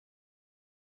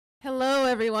Hello,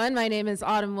 everyone. My name is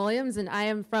Autumn Williams, and I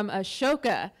am from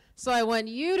Ashoka. So I want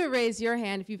you to raise your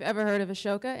hand if you've ever heard of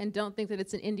Ashoka and don't think that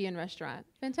it's an Indian restaurant.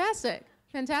 Fantastic.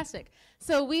 Fantastic.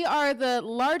 So we are the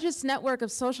largest network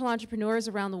of social entrepreneurs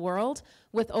around the world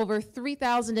with over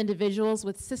 3,000 individuals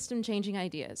with system-changing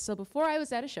ideas. So before I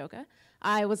was at Ashoka,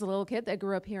 I was a little kid that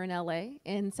grew up here in LA,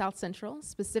 in South Central,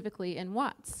 specifically in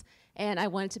Watts, and I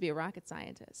wanted to be a rocket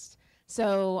scientist.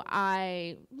 So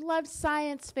I loved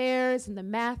science fairs and the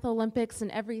math Olympics and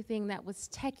everything that was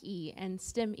tech-y and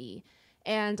STEM-y.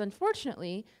 And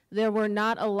unfortunately, there were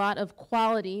not a lot of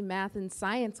quality math and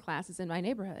science classes in my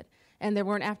neighborhood. And there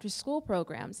weren't after-school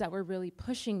programs that were really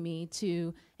pushing me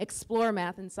to explore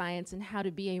math and science and how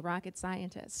to be a rocket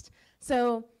scientist.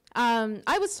 So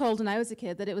I was told when I was a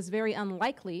kid that it was very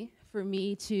unlikely for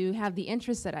me to have the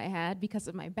interests that I had because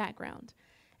of my background.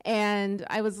 And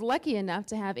I was lucky enough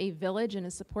to have a village and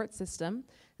a support system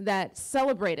that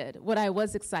celebrated what I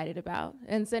was excited about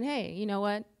and said, hey, you know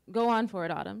what, go on for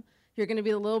it, Autumn. You're going to be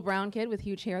the little brown kid with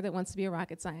huge hair that wants to be a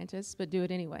rocket scientist, but do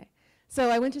it anyway. So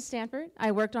I went to Stanford.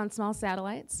 I worked on small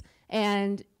satellites,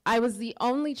 and I was the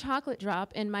only chocolate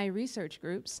drop in my research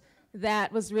groups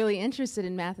that was really interested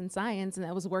in math and science and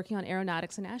that was working on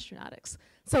aeronautics and astronautics.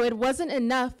 So it wasn't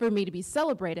enough for me to be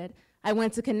celebrated. I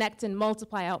went to connect and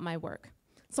multiply out my work.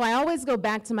 So I always go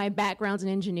back to my background in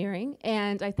engineering,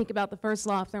 and I think about the first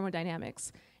law of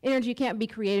thermodynamics. Energy can't be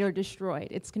created or destroyed,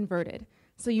 it's converted.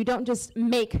 So you don't just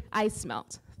make ice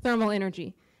melt. Thermal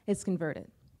energy is converted.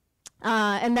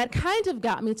 And that kind of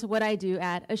got me to what I do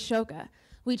at Ashoka.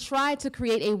 We try to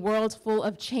create a world full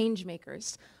of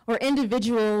changemakers, or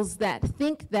individuals that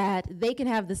think that they can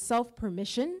have the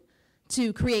self-permission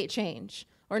to create change,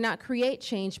 or not create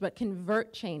change, but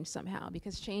convert change somehow,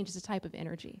 because change is a type of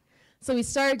energy. So we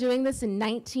started doing this in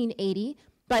 1980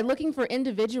 by looking for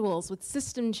individuals with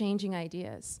system-changing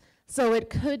ideas. So it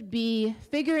could be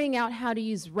figuring out how to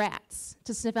use rats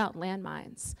to sniff out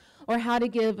landmines, or how to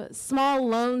give small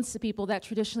loans to people that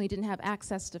traditionally didn't have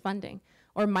access to funding,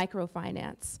 or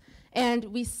microfinance. And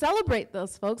we celebrate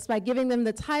those folks by giving them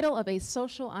the title of a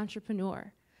social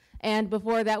entrepreneur. And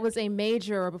before that was a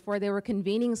major, or before there were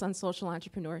convenings on social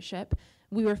entrepreneurship,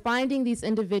 we were finding these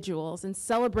individuals and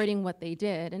celebrating what they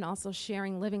did and also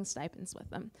sharing living stipends with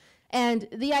them. And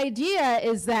the idea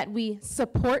is that we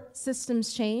support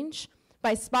systems change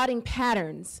by spotting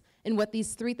patterns in what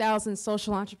these 3,000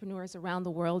 social entrepreneurs around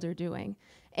the world are doing.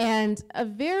 And a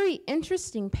very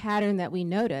interesting pattern that we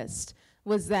noticed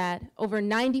was that over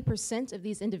 90% of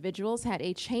these individuals had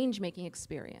a change-making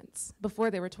experience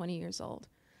before they were 20 years old.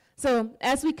 So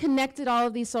as we connected all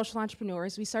of these social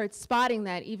entrepreneurs, we started spotting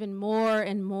that even more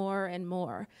and more and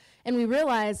more. And we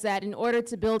realized that in order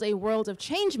to build a world of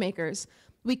change makers,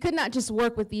 we could not just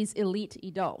work with these elite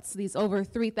adults, these over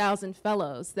 3,000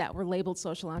 fellows that were labeled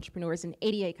social entrepreneurs in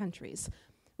 88 countries.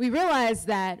 We realized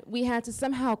that we had to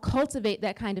somehow cultivate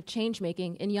that kind of change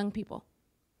making in young people.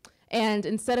 And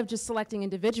instead of just selecting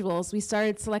individuals, we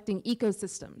started selecting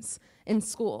ecosystems in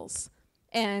schools,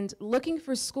 and looking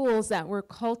for schools that were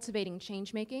cultivating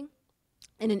change-making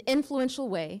in an influential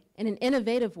way, in an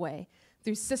innovative way,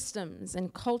 through systems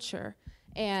and culture,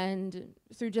 and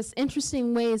through just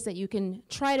interesting ways that you can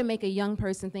try to make a young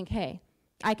person think, hey,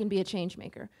 I can be a change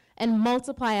maker, and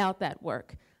multiply out that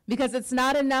work. Because it's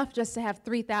not enough just to have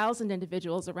 3,000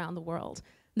 individuals around the world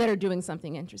that are doing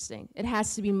something interesting. It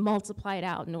has to be multiplied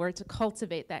out in order to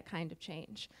cultivate that kind of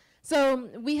change. So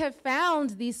we have found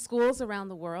these schools around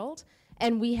the world,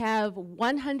 and we have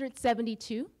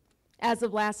 172 as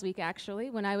of last week, actually,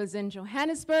 when I was in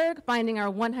Johannesburg, finding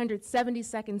our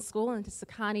 172nd school in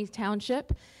Tsakani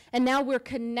Township. And now we're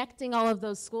connecting all of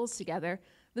those schools together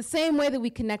the same way that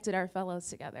we connected our fellows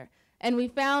together. And we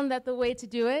found that the way to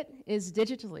do it is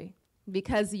digitally,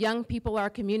 because young people are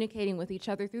communicating with each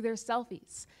other through their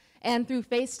selfies and through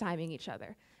FaceTiming each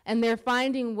other. And they're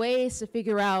finding ways to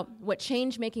figure out what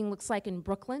change-making looks like in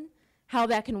Brooklyn, how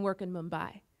that can work in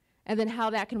Mumbai, and then how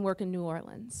that can work in New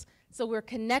Orleans. So we're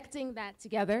connecting that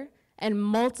together and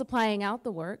multiplying out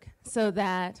the work so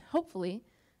that hopefully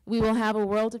we will have a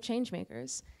world of change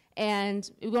makers. And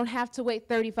we won't have to wait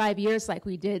 35 years like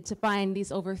we did to find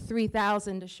these over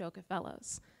 3,000 Ashoka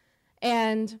fellows.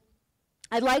 And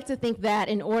I'd like to think that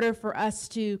in order for us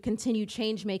to continue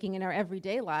change making in our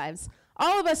everyday lives,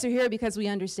 all of us are here because we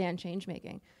understand change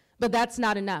making, but that's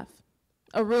not enough.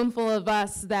 A room full of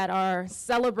us that are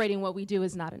celebrating what we do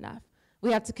is not enough.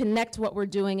 We have to connect what we're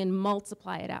doing and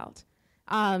multiply it out.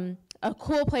 A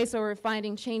cool place where we're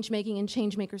finding change-making in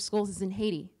change-maker schools is in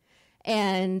Haiti.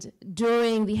 And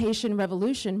during the Haitian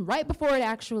Revolution, right before it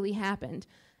actually happened,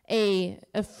 a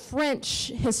French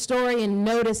historian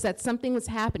noticed that something was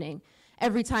happening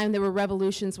every time there were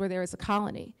revolutions where there was a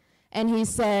colony. And he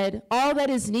said, all that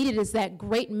is needed is that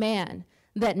great man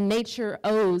that nature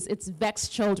owes its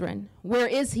vexed children. Where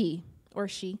is he or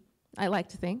she, I like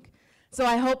to think. So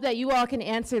I hope that you all can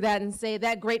answer that and say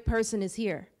that great person is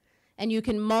here. And you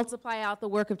can multiply out the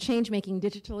work of change making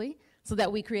digitally so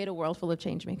that we create a world full of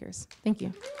change makers. Thank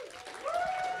you.